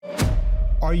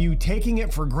Are you taking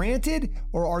it for granted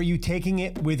or are you taking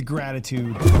it with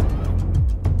gratitude?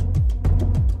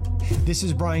 This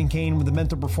is Brian Cain with the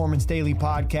Mental Performance Daily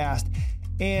Podcast.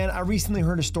 And I recently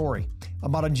heard a story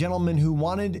about a gentleman who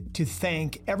wanted to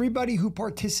thank everybody who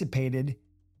participated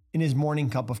in his morning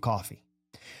cup of coffee.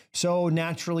 So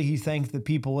naturally, he thanked the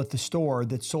people at the store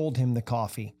that sold him the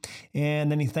coffee.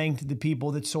 And then he thanked the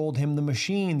people that sold him the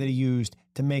machine that he used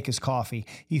to make his coffee.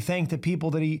 He thanked the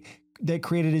people that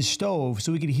created his stove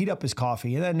so he could heat up his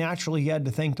coffee. And then naturally, he had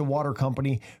to thank the water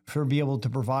company for being able to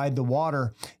provide the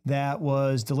water that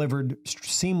was delivered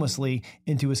seamlessly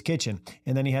into his kitchen.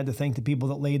 And then he had to thank the people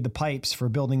that laid the pipes for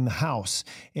building the house.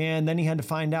 And then he had to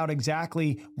find out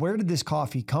exactly where did this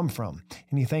coffee come from.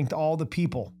 And he thanked all the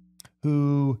people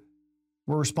who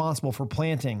were responsible for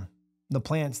planting the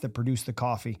plants that produce the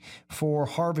coffee, for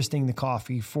harvesting the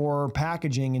coffee, for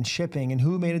packaging and shipping, and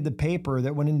who made the paper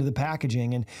that went into the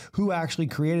packaging, and who actually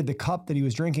created the cup that he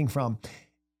was drinking from.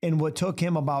 And what took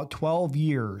him about 12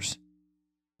 years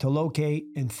to locate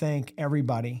and thank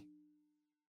everybody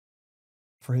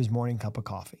for his morning cup of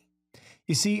coffee.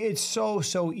 You see, it's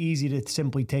so easy to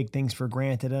simply take things for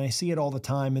granted. And I see it all the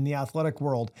time in the athletic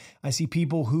world. I see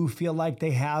people who feel like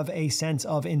they have a sense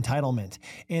of entitlement.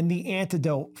 And the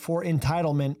antidote for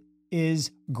entitlement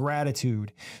is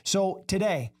gratitude. So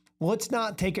today, let's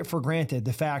not take it for granted,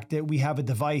 the fact that we have a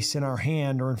device in our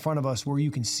hand or in front of us where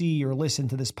you can see or listen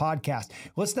to this podcast.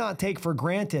 Let's not take for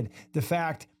granted the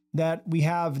fact that we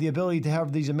have the ability to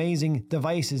have these amazing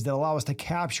devices that allow us to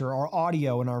capture our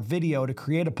audio and our video to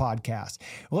create a podcast.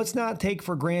 Let's not take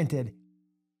for granted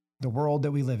the world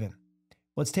that we live in.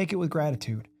 Let's take it with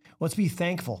gratitude. Let's be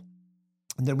thankful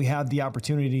that we have the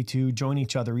opportunity to join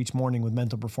each other each morning with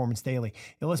Mental Performance Daily.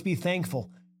 And let's be thankful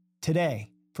today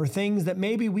for things that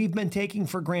maybe we've been taking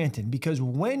for granted, because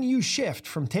when you shift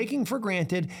from taking for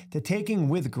granted to taking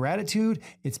with gratitude,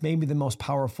 it's maybe the most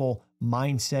powerful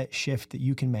mindset shift that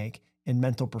you can make in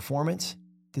mental performance,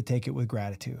 to take it with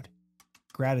gratitude.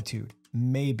 Gratitude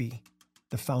may be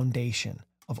the foundation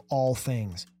of all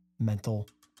things mental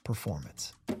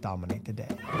performance. Dominate the day.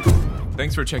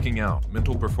 Thanks for checking out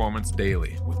Mental Performance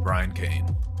Daily with Brian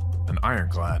Cain, an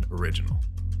Ironclad original.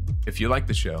 If you like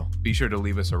the show, be sure to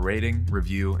leave us a rating,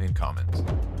 review, and comments.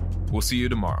 We'll see you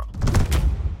tomorrow.